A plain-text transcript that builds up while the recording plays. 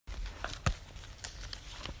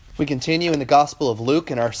We continue in the Gospel of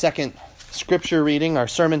Luke, and our second scripture reading, our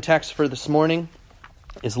sermon text for this morning,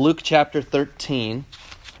 is Luke chapter 13,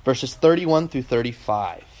 verses 31 through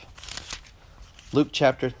 35. Luke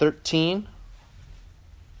chapter 13,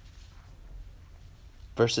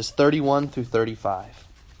 verses 31 through 35.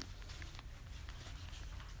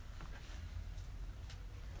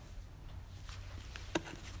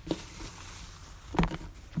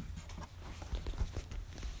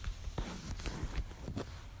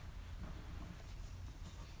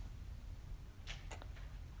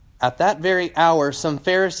 At that very hour, some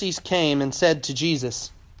Pharisees came and said to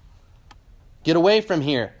Jesus, "Get away from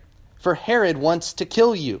here, for Herod wants to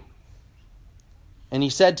kill you." And he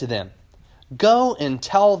said to them, "Go and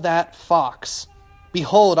tell that fox,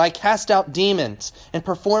 'Behold, I cast out demons and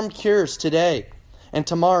perform cures today and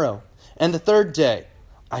tomorrow, and the third day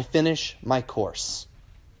I finish my course.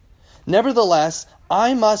 Nevertheless,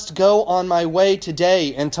 I must go on my way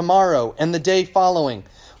today and tomorrow and the day following,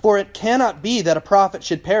 for it cannot be that a prophet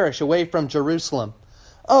should perish away from Jerusalem.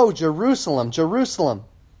 O Jerusalem, Jerusalem,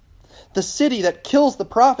 the city that kills the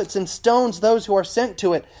prophets and stones those who are sent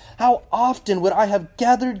to it. How often would I have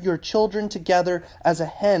gathered your children together as a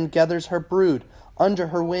hen gathers her brood under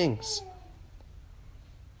her wings?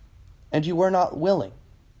 And you were not willing.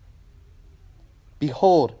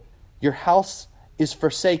 Behold, your house is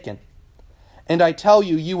forsaken. And I tell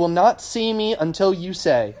you, you will not see me until you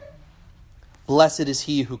say, Blessed is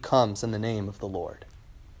he who comes in the name of the Lord.'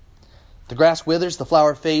 The grass withers, the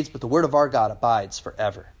flower fades, but the word of our God abides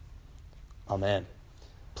forever." Amen.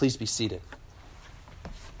 Please be seated.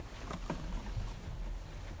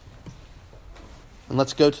 And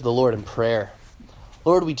let's go to the Lord in prayer.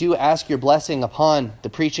 Lord, we do ask your blessing upon the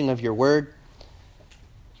preaching of your word.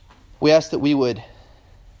 We ask that we would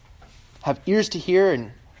have ears to hear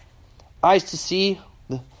and eyes to see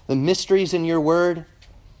the mysteries in your word,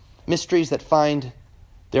 mysteries that find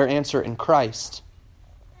their answer in Christ.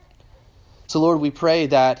 So, Lord, we pray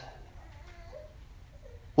that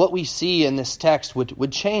what we see in this text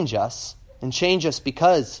would change us, and change us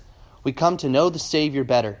because we come to know the Savior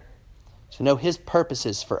better, to know his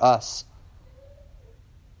purposes for us,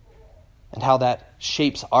 and how that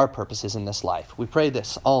shapes our purposes in this life. We pray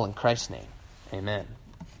this all in Christ's name. Amen.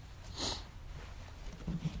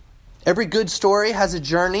 Every good story has a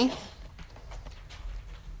journey,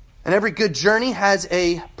 and every good journey has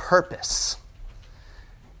a purpose.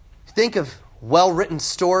 Think of well-written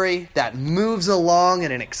story that moves along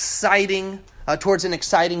at towards an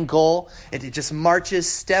exciting goal. It just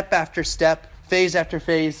marches step after step, phase after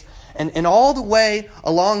phase, and all the way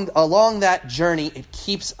along that journey, it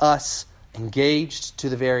keeps us engaged to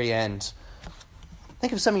the very end.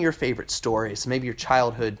 Think of some of your favorite stories, maybe your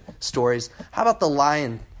childhood stories. How about The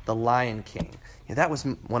Lion King? Yeah, that was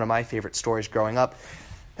one of my favorite stories growing up.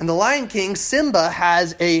 In The Lion King, Simba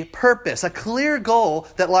has a purpose, a clear goal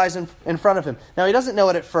that lies in front of him. Now, he doesn't know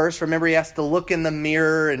it at first. Remember, he has to look in the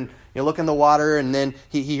mirror and look in the water, and then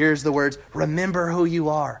he hears the words, "Remember who you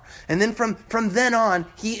are." And then from then on,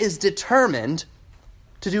 he is determined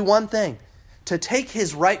to do one thing, to take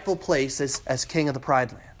his rightful place as king of the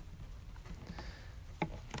Pride Land.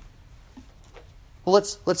 Well,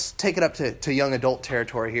 let's take it up to young adult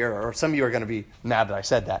territory here, or some of you are going to be mad that I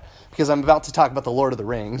said that, because I'm about to talk about the Lord of the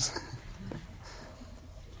Rings.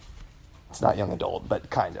 It's not young adult,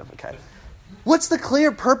 but kind of, okay. What's the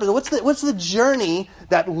clear purpose? What's the journey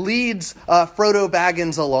that leads Frodo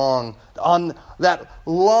Baggins along on that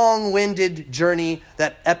long-winded journey,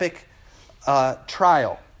 that epic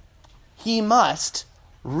trial? He must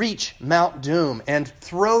reach Mount Doom and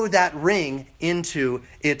throw that ring into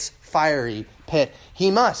its fiery pit.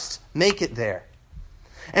 He must make it there.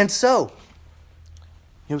 And so,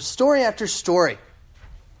 story after story,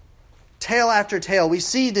 tale after tale, we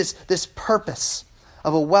see this purpose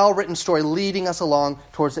of a well-written story leading us along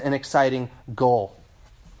towards an exciting goal.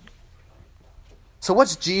 So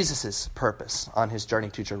what's Jesus' purpose on his journey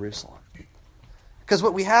to Jerusalem? Because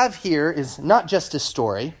what we have here is not just a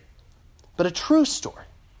story, but a true story.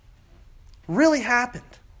 Really happened.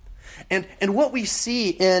 And what we see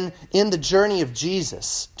in the journey of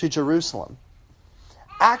Jesus to Jerusalem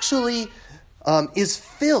actually is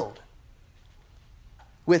filled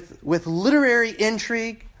with literary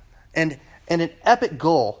intrigue and an epic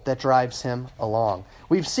goal that drives him along.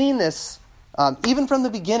 We've seen this even from the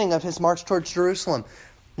beginning of his march towards Jerusalem.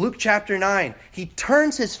 Luke chapter 9, he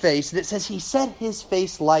turns his face, and it says he set his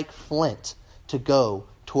face like flint to go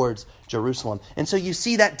towards Jerusalem. And so you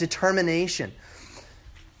see that determination.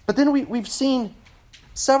 But then we've seen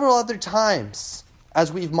several other times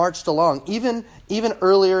as we've marched along, even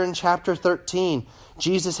earlier in chapter 13,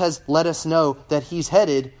 Jesus has let us know that he's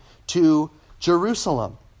headed to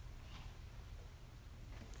Jerusalem.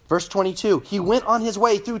 Verse 22, he went on his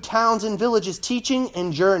way through towns and villages, teaching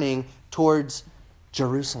and journeying towards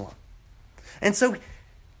Jerusalem. And so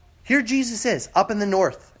here Jesus is up in the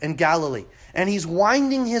north in Galilee, and he's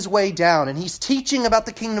winding his way down, and he's teaching about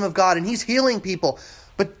the kingdom of God, and he's healing people.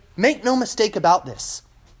 But make no mistake about this.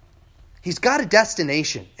 He's got a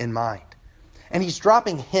destination in mind, and he's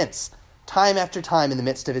dropping hints time after time in the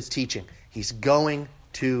midst of his teaching. He's going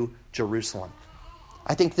to Jerusalem.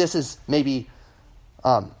 I think this is maybe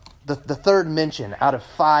the third mention out of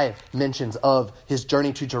 5 mentions of his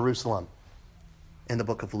journey to Jerusalem in the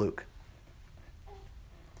book of Luke.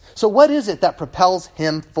 So what is it that propels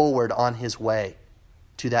him forward on his way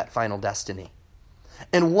to that final destiny?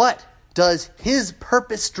 And what does his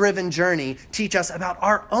purpose-driven journey teach us about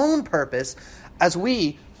our own purpose as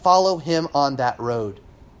we follow him on that road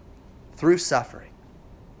through suffering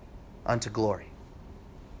unto glory?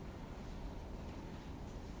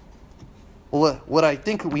 Well, what I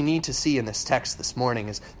think we need to see in this text this morning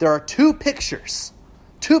is there are two pictures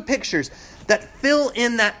that fill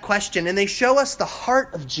in that question, and they show us the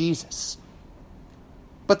heart of Jesus,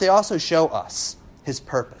 but they also show us his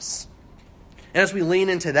purpose. And as we lean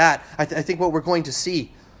into that, I think what we're going to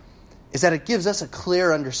see is that it gives us a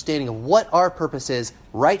clear understanding of what our purpose is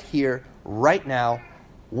right here, right now,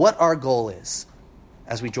 what our goal is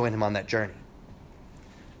as we join him on that journey.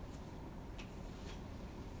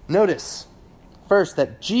 Notice first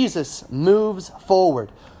that Jesus moves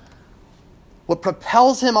forward. What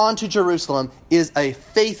propels him on to Jerusalem is a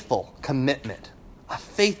faithful commitment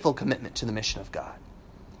to the mission of God.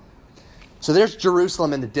 So there's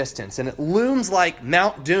Jerusalem in the distance, and it looms like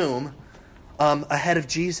Mount Doom ahead of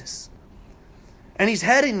Jesus. And he's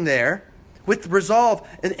heading there with resolve.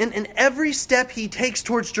 And every step he takes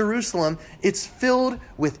towards Jerusalem, it's filled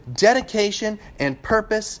with dedication and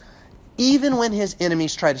purpose, even when his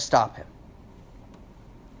enemies try to stop him.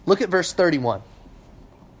 Look at verse 31.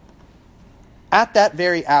 At that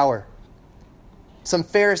very hour, some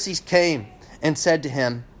Pharisees came and said to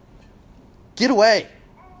him, "Get away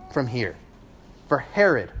from here, for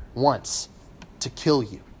Herod wants to kill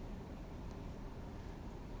you."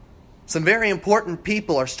 Some very important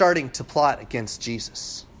people are starting to plot against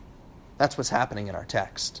Jesus. That's what's happening in our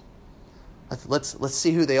text. Let's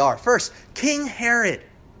see who they are. First, King Herod.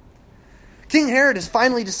 King Herod has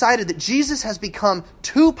finally decided that Jesus has become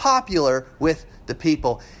too popular with the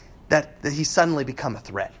people, that he's suddenly become a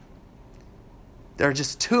threat. There are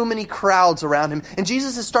just too many crowds around him. And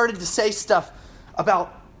Jesus has started to say stuff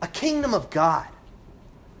about a kingdom of God.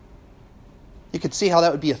 You could see how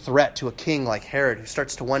that would be a threat to a king like Herod, who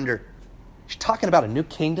starts to wonder, you're talking about a new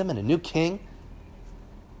kingdom and a new king?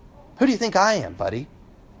 Who do you think I am, buddy?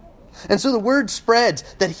 And so the word spreads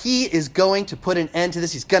that he is going to put an end to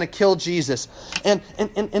this. He's going to kill Jesus. And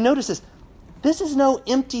notice this. This is no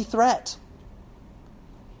empty threat.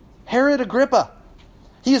 Herod Agrippa,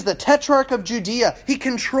 he is the tetrarch of Judea. He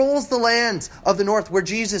controls the lands of the north where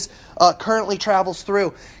Jesus currently travels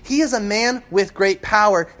through. He is a man with great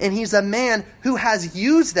power, and he's a man who has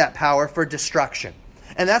used that power for destruction.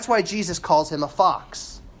 And that's why Jesus calls him a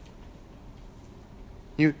fox.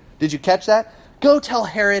 Did you catch that? Go tell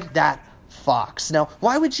Herod that fox. Now,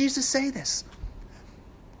 why would Jesus say this?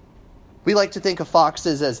 We like to think of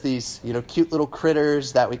foxes as these, cute little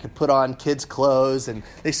critters that we could put on kids' clothes and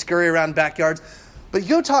they scurry around backyards. But you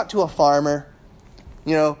go talk to a farmer,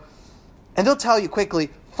 and they'll tell you quickly,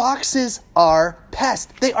 foxes are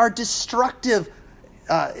pests. They are destructive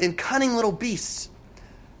and cunning little beasts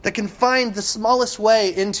that can find the smallest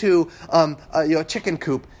way into a chicken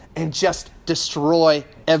coop and just destroy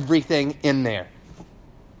everything in there.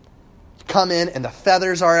 Come in and the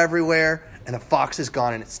feathers are everywhere and the fox is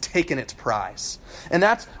gone and it's taken its prize. And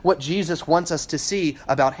that's what Jesus wants us to see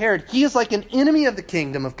about Herod. He is like an enemy of the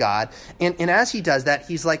kingdom of God, and as he does that,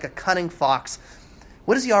 he's like a cunning fox.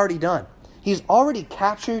 What has he already done? He's already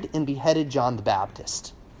captured and beheaded John the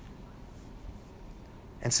Baptist.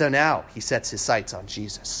 And so now he sets his sights on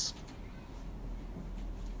Jesus.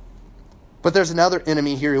 But there's another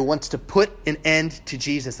enemy here who wants to put an end to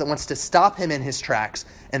Jesus, that wants to stop him in his tracks,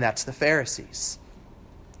 and that's the Pharisees.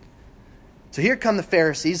 So here come the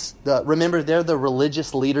Pharisees. Remember, they're the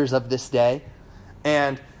religious leaders of this day.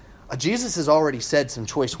 And Jesus has already said some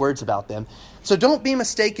choice words about them. So don't be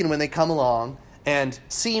mistaken when they come along and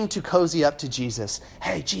seem to cozy up to Jesus.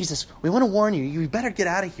 Hey, Jesus, we want to warn you. You better get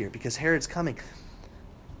out of here because Herod's coming.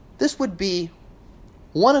 This would be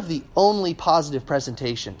one of the only positive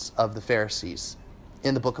presentations of the Pharisees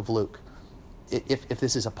in the book of Luke, if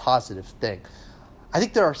this is a positive thing. I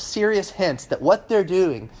think there are serious hints that what they're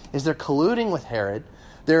doing is they're colluding with Herod.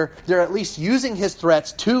 they're at least using his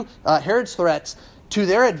threats to Herod's threats to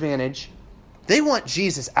their advantage. They want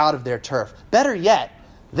Jesus out of their turf. Better yet,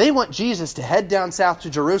 they want Jesus to head down south to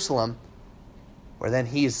Jerusalem, where then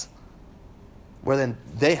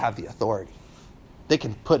they have the authority. They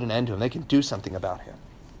can put an end to him. They can do something about him.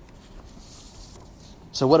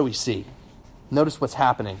 So what do we see? Notice what's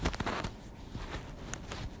happening.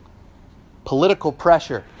 Political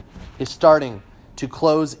pressure is starting to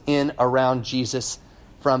close in around Jesus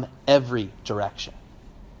from every direction.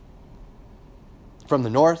 From the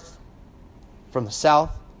north, from the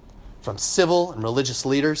south, from civil and religious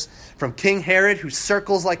leaders, from King Herod, who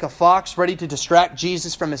circles like a fox, ready to distract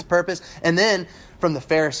Jesus from his purpose, and then from the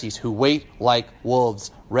Pharisees, who wait like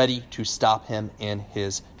wolves, ready to stop him in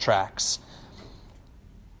his tracks.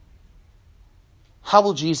 How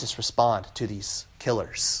will Jesus respond to these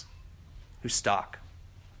killers who stalk?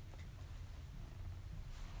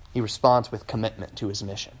 He responds with commitment to his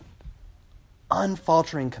mission.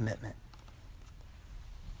 Unfaltering commitment.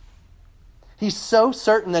 He's so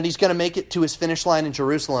certain that he's going to make it to his finish line in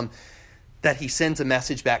Jerusalem that he sends a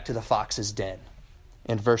message back to the fox's den.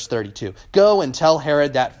 In verse 32, "Go and tell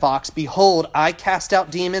Herod that fox, behold, I cast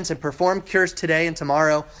out demons and perform cures today and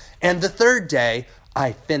tomorrow, and the third day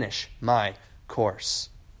I finish my course."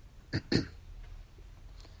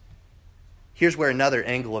 Here's where another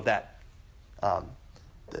angle of that,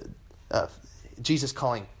 Jesus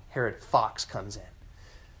calling Herod fox comes in.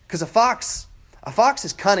 Because a fox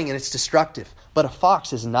is cunning and it's destructive, but a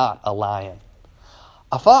fox is not a lion.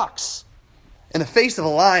 A fox, in the face of a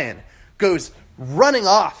lion, goes running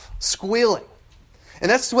off, squealing. And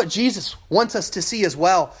that's what Jesus wants us to see as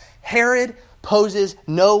well. Herod poses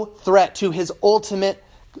no threat to his ultimate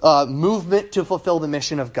movement to fulfill the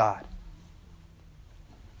mission of God.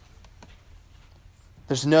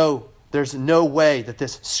 There's no way that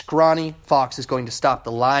this scrawny fox is going to stop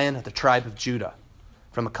the Lion of the tribe of Judah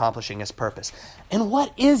from accomplishing his purpose. And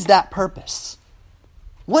what is that purpose?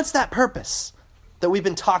 What's that purpose that we've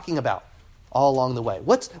been talking about all along the way?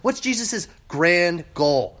 What's Jesus' grand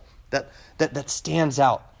goal that stands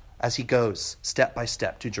out as he goes step by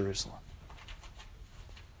step to Jerusalem?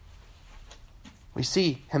 We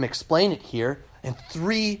see him explain it here in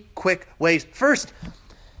three quick ways. First,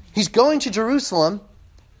 he's going to Jerusalem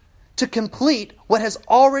to complete what has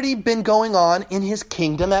already been going on in his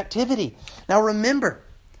kingdom activity. Now remember,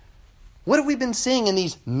 what have we been seeing in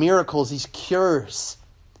these miracles, these cures,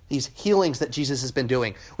 these healings that Jesus has been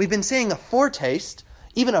doing? We've been seeing a foretaste,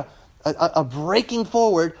 even a breaking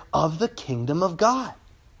forward of the kingdom of God.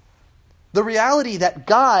 The reality that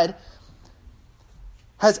God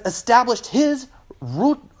has established his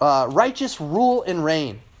righteous rule and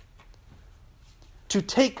reign to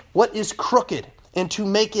take what is crooked and to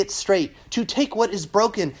make it straight, to take what is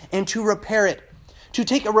broken and to repair it, to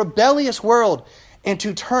take a rebellious world and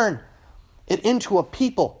to turn it into a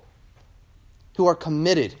people who are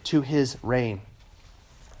committed to his reign,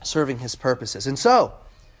 serving his purposes. And so,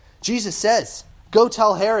 Jesus says, go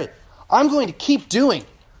tell Herod, I'm going to keep doing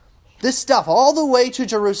this stuff all the way to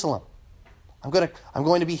Jerusalem. I'm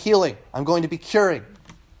going to be healing. I'm going to be curing.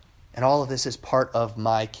 And all of this is part of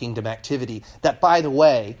my kingdom activity that, by the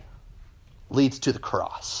way, leads to the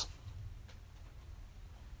cross.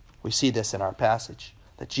 We see this in our passage,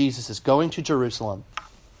 that Jesus is going to Jerusalem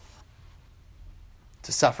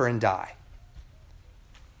to suffer and die.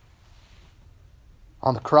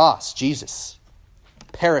 On the cross, Jesus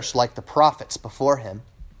perished like the prophets before him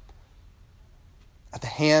at the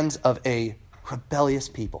hands of a rebellious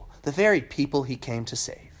people, the very people he came to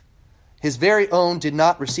save. His very own did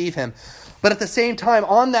not receive him. But at the same time,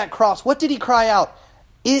 on that cross, what did he cry out?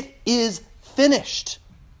 It is finished.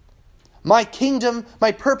 My kingdom,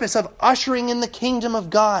 my purpose of ushering in the kingdom of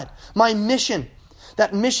God, my mission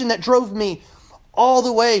that drove me all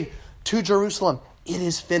the way to Jerusalem, it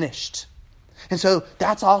is finished. And so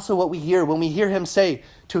that's also what we hear when we hear him say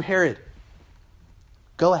to Herod,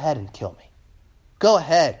 go ahead and kill me. Go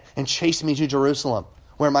ahead and chase me to Jerusalem,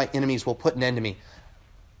 where my enemies will put an end to me.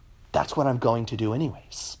 That's what I'm going to do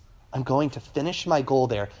anyways. I'm going to finish my goal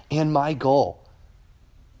there, and my goal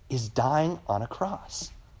is dying on a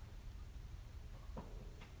cross.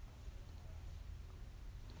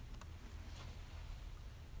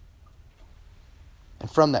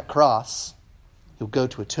 And from that cross, he'll go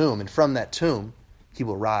to a tomb, and from that tomb, he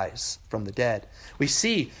will rise from the dead. We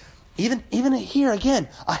see, even here again,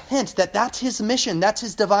 a hint that that's his mission, that's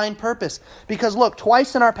his divine purpose. Because look,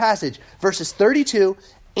 twice in our passage, verses 32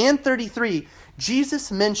 and 33,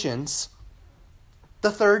 Jesus mentions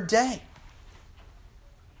the third day.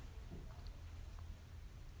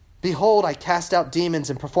 Behold, I cast out demons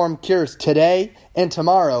and perform cures today and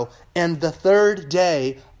tomorrow, and the third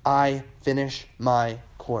day I finish my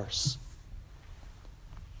course.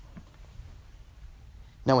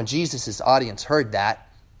 Now, when Jesus' audience heard that,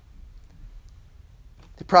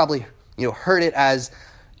 they probably, heard it as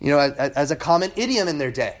a common idiom in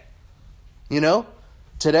their day.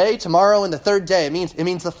 Today, tomorrow, and the third day. It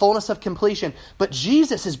means the fullness of completion. But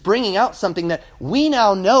Jesus is bringing out something that we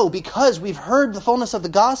now know because we've heard the fullness of the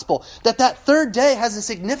gospel, that third day has a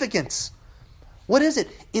significance. What is it?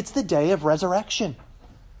 It's the day of resurrection.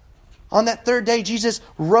 On that third day, Jesus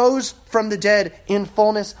rose from the dead in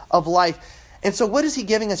fullness of life. And so what is he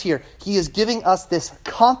giving us here? He is giving us this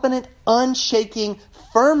confident, unshaking,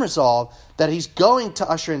 firm resolve that he's going to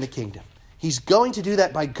usher in the kingdom. He's going to do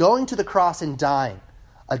that by going to the cross and dying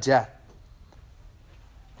a death.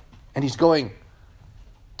 And he's going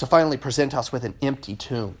to finally present us with an empty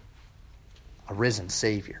tomb, a risen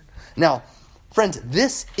Savior. Now, friends,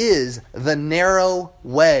 this is the narrow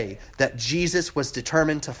way that Jesus was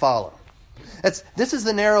determined to follow. This is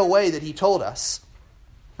the narrow way that he told us.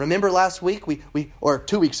 Remember last week, or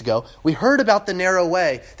 2 weeks ago, we heard about the narrow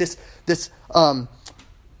way, this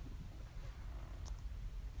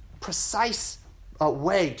precise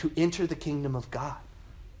way to enter the kingdom of God.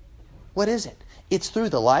 What is it? It's through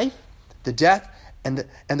the life, the death, and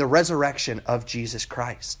the resurrection of Jesus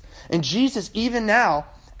Christ. And Jesus, even now,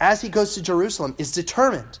 as he goes to Jerusalem, is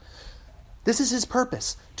determined. This is his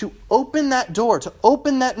purpose, to open that door, to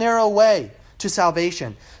open that narrow way to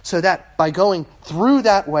salvation, so that by going through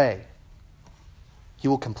that way, he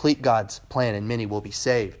will complete God's plan and many will be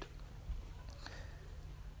saved.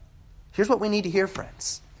 Here's what we need to hear,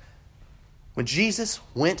 friends. When Jesus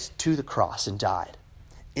went to the cross and died,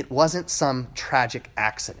 it wasn't some tragic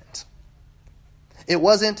accident. It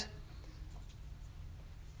wasn't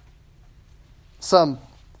some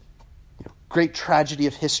great tragedy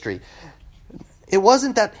of history. It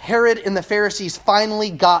wasn't that Herod and the Pharisees finally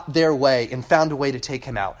got their way and found a way to take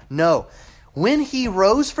him out. No. When he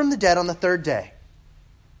rose from the dead on the third day,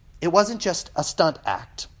 it wasn't just a stunt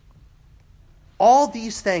act. All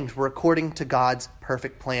these things were according to God's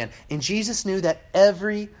perfect plan. And Jesus knew that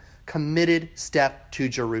every committed step to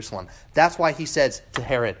Jerusalem. That's why he says to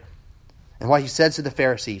Herod, and why he says to the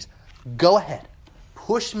Pharisees, go ahead,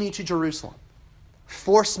 push me to Jerusalem.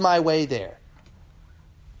 Force my way there.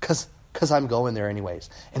 Because I'm going there anyways.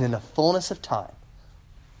 And in the fullness of time,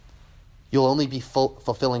 you'll only be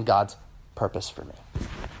fulfilling God's purpose for me.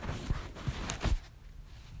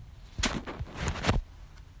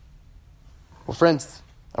 Well, friends,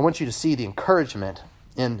 I want you to see the encouragement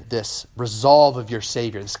in this resolve of your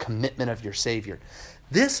Savior, this commitment of your Savior.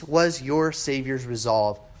 This was your Savior's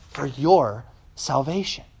resolve for your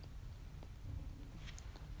salvation.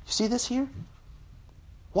 You see this here?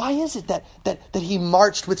 Why is it that he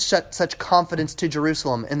marched with such confidence to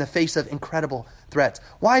Jerusalem in the face of incredible threats?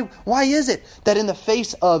 Why is it that in the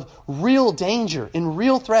face of real danger, in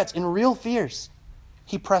real threats, in real fears,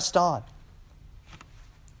 he pressed on?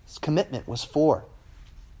 His commitment was for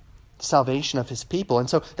the salvation of his people. And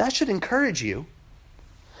so that should encourage you.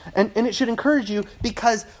 And it should encourage you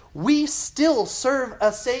because we still serve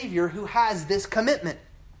a Savior who has this commitment.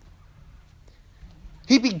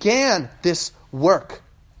 He began this work,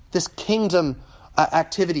 this kingdom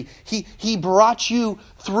activity. He brought you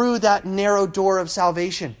through that narrow door of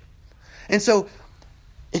salvation. And so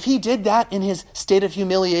if he did that in his state of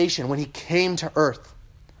humiliation when he came to earth,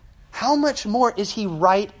 how much more is he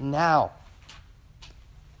right now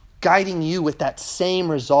guiding you with that same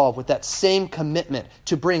resolve, with that same commitment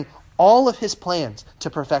to bring all of his plans to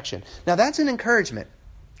perfection? Now that's an encouragement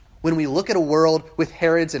when we look at a world with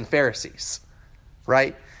Herods and Pharisees,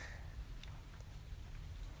 right?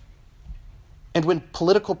 And when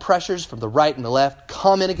political pressures from the right and the left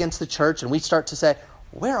come in against the church and we start to say,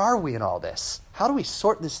 where are we in all this? How do we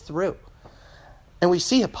sort this through? And we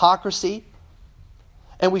see hypocrisy,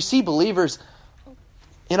 and we see believers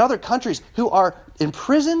in other countries who are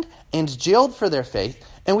imprisoned and jailed for their faith,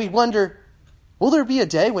 and we wonder, will there be a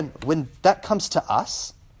day when that comes to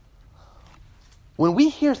us? When we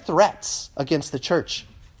hear threats against the church,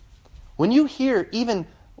 when you hear even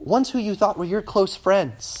ones who you thought were your close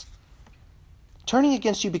friends turning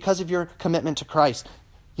against you because of your commitment to Christ,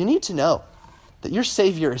 you need to know that your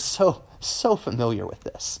Savior is so familiar with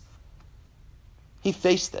this. He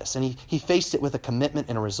faced this, and he faced it with a commitment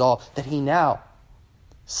and a resolve that he now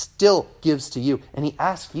still gives to you. And he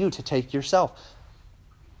asks you to take yourself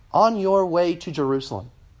on your way to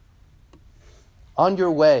Jerusalem, on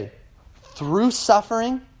your way through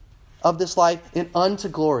suffering of this life and unto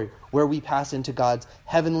glory, where we pass into God's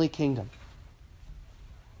heavenly kingdom.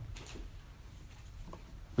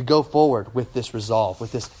 We go forward with this resolve,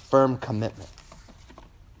 with this firm commitment.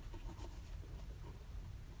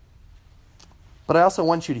 But I also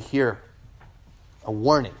want you to hear a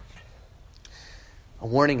warning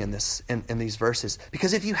in these verses.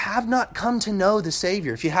 Because if you have not come to know the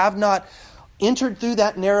Savior, if you have not entered through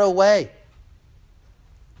that narrow way,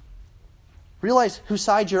 realize whose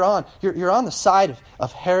side you're on. You're on the side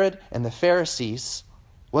of Herod and the Pharisees,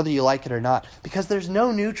 whether you like it or not, because there's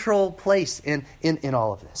no neutral place in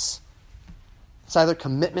all of this. It's either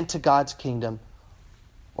commitment to God's kingdom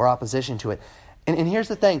or opposition to it. And here's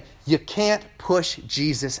the thing. You can't push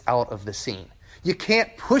Jesus out of the scene. You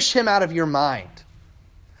can't push him out of your mind.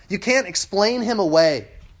 You can't explain him away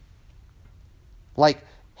like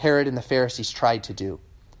Herod and the Pharisees tried to do.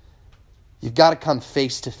 You've got to come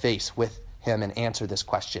face to face with him and answer this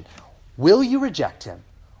question. Will you reject him,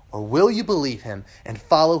 or will you believe him and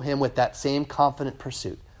follow him with that same confident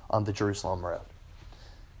pursuit on the Jerusalem road?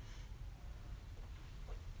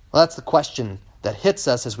 Well, that's the question that hits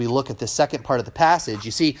us as we look at the second part of the passage. You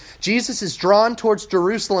see, Jesus is drawn towards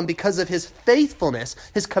Jerusalem because of his faithfulness,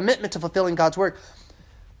 his commitment to fulfilling God's work.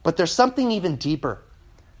 But there's something even deeper,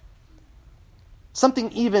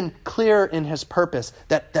 something even clearer in his purpose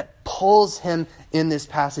that pulls him in this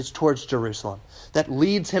passage towards Jerusalem, that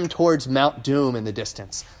leads him towards Mount Doom in the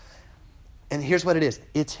distance. And here's what it is.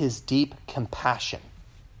 It's his deep compassion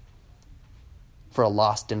for a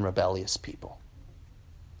lost and rebellious people.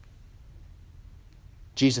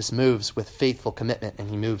 Jesus moves with faithful commitment, and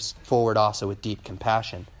he moves forward also with deep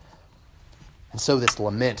compassion. And so this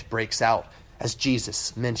lament breaks out as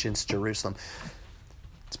Jesus mentions Jerusalem.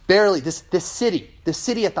 It's barely, this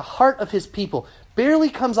city at the heart of his people, barely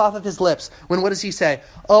comes off of his lips when what does he say?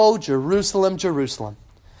 Oh, Jerusalem, Jerusalem,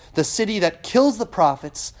 the city that kills the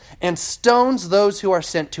prophets and stones those who are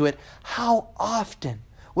sent to it. How often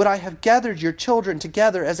would I have gathered your children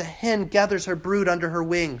together as a hen gathers her brood under her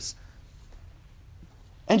wings?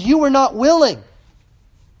 And you were not willing.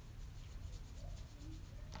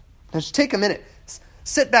 Now just take a minute.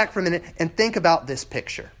 Sit back for a minute and think about this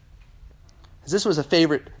picture. This was a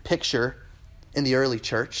favorite picture in the early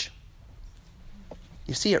church.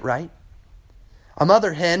 You see it, right? A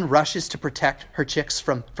mother hen rushes to protect her chicks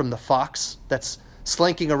from the fox that's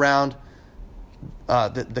slinking around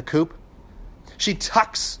the coop. She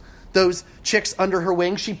tucks those chicks under her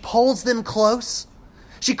wing. She pulls them close.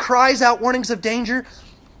 She cries out warnings of danger.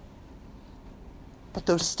 But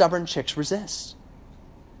those stubborn chicks resist.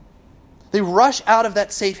 They rush out of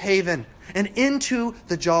that safe haven and into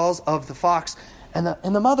the jaws of the fox. And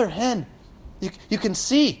the mother hen, you can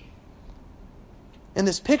see in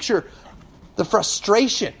this picture the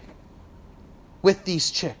frustration with these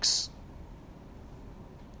chicks.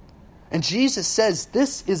 And Jesus says,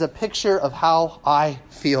 this is a picture of how I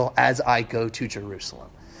feel as I go to Jerusalem.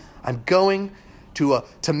 I'm going to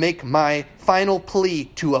make my final plea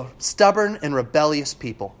to a stubborn and rebellious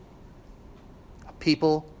people. A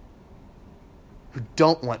people who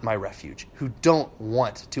don't want my refuge, who don't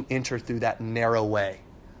want to enter through that narrow way.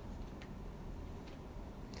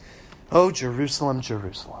 Oh, Jerusalem,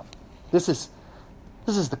 Jerusalem. This is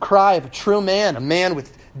the cry of a true man, a man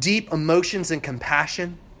with deep emotions and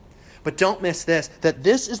compassion. But don't miss this, that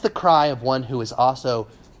this is the cry of one who is also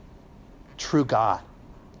true God.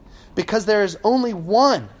 Because there is only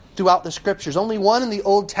one throughout the Scriptures, only one in the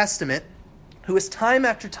Old Testament, who is time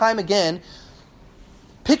after time again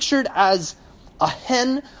pictured as a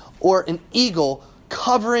hen or an eagle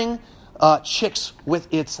covering chicks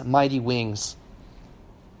with its mighty wings.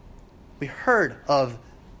 We heard of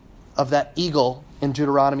that eagle in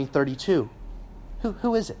Deuteronomy 32.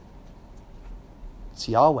 Who is it? It's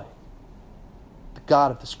Yahweh, the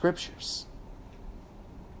God of the Scriptures,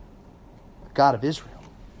 the God of Israel.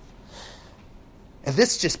 And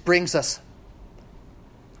this just brings us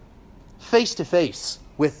face to face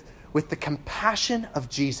with the compassion of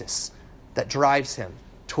Jesus that drives him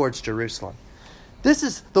towards Jerusalem. This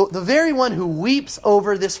is the very one who weeps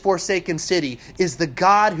over this forsaken city is the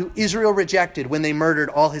God who Israel rejected when they murdered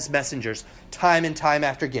all his messengers time and time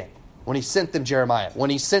after again. When he sent them Jeremiah,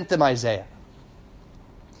 when he sent them Isaiah.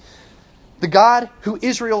 The God who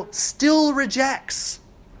Israel still rejects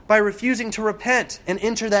by refusing to repent and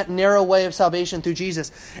enter that narrow way of salvation through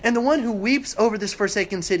Jesus. And the one who weeps over this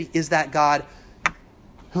forsaken city is that God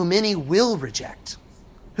who many will reject,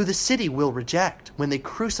 who the city will reject when they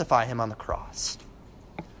crucify him on the cross.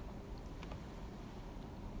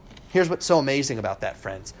 Here's what's so amazing about that,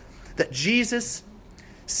 friends. That Jesus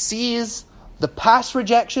sees the past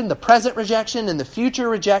rejection, the present rejection, and the future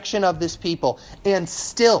rejection of this people. And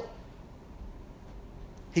still,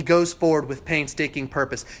 he goes forward with painstaking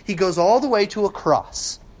purpose. He goes all the way to a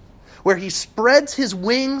cross where he spreads his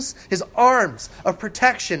wings, his arms of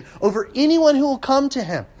protection over anyone who will come to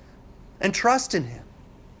him and trust in him.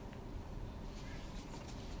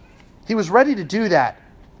 He was ready to do that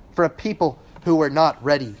for a people who were not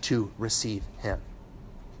ready to receive him.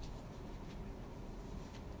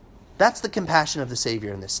 That's the compassion of the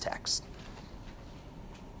Savior in this text.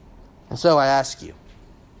 And so I ask you,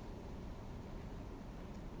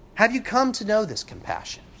 have you come to know this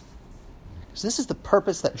compassion? Because this is the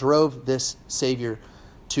purpose that drove this Savior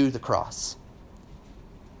to the cross.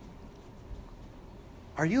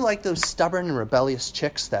 Are you like those stubborn and rebellious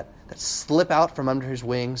chicks that slip out from under his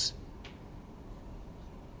wings?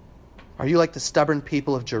 Are you like the stubborn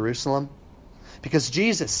people of Jerusalem? Because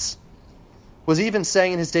Jesus was even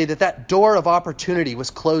saying in his day that door of opportunity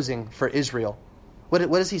was closing for Israel. What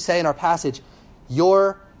does he say in our passage?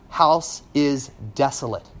 Your house is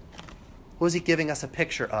desolate. What was he giving us a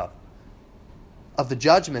picture of? Of the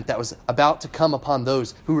judgment that was about to come upon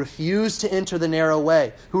those who refused to enter the narrow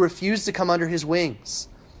way, who refused to come under his wings.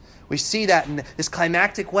 We see that in this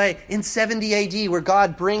climactic way in 70 AD, where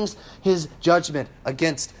God brings his judgment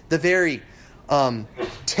against the very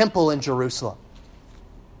temple in Jerusalem.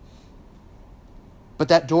 But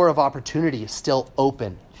that door of opportunity is still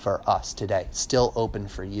open for us today, still open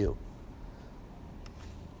for you.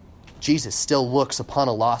 Jesus still looks upon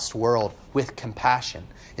a lost world with compassion.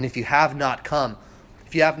 And if you have not come,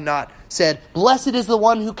 if you have not said, "Blessed is the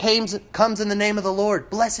one who comes in the name of the Lord.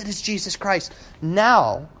 Blessed is Jesus Christ,"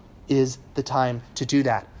 now is the time to do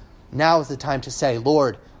that. Now is the time to say,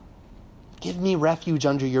 "Lord, give me refuge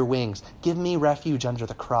under your wings. Give me refuge under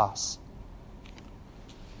the cross."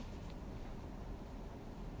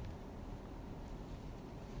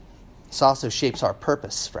 This also shapes our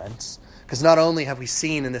purpose, friends. Because not only have we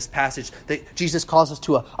seen in this passage that Jesus calls us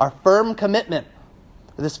to our firm commitment,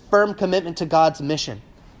 this firm commitment to God's mission,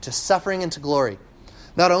 to suffering and to glory.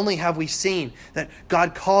 Not only have we seen that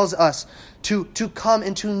God calls us to come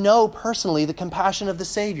and to know personally the compassion of the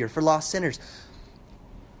Savior for lost sinners,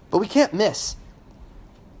 but we can't miss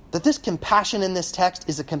that this compassion in this text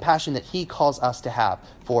is a compassion that he calls us to have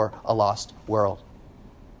for a lost world.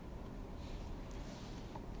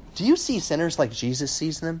 Do you see sinners like Jesus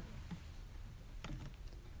sees them?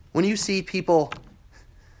 When you see people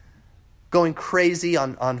going crazy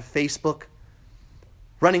on Facebook,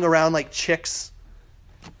 running around like chicks,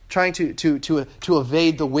 trying to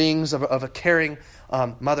evade the wings of a caring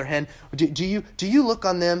mother hen, do you look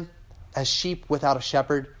on them as sheep without a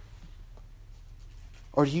shepherd?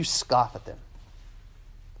 Or do you scoff at them?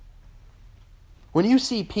 When you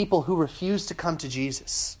see people who refuse to come to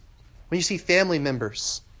Jesus, when you see family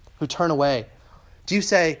members who turn away, do you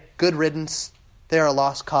say, "Good riddance, they are a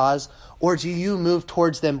lost cause"? Or do you move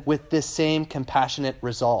towards them with this same compassionate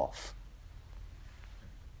resolve?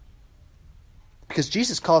 Because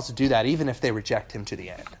Jesus calls to do that even if they reject him to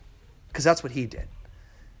the end. Because that's what he did.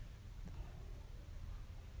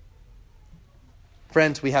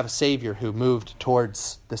 Friends, we have a Savior who moved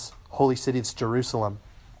towards this holy city, this Jerusalem,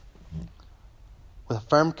 with a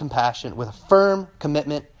firm compassion, with a firm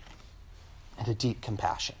commitment, and a deep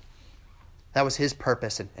compassion. That was his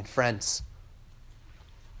purpose, and friends,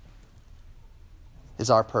 is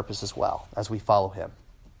our purpose as well as we follow him.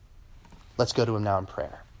 Let's go to him now in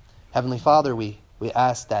prayer. Heavenly Father, we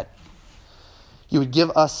ask that you would give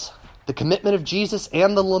us the commitment of Jesus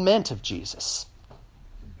and the lament of Jesus.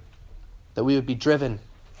 That we would be driven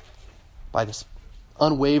by this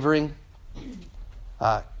unwavering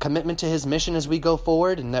commitment to his mission as we go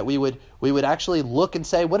forward, and that we would actually look and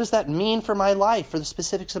say, what does that mean for my life, for the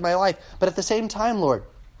specifics of my life? But at the same time, Lord,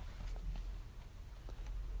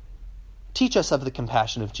 teach us of the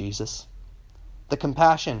compassion of Jesus, the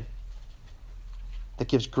compassion that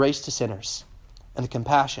gives grace to sinners, and the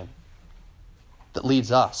compassion that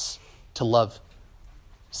leads us to love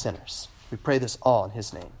sinners. We pray this all in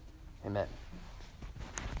his name. Amen.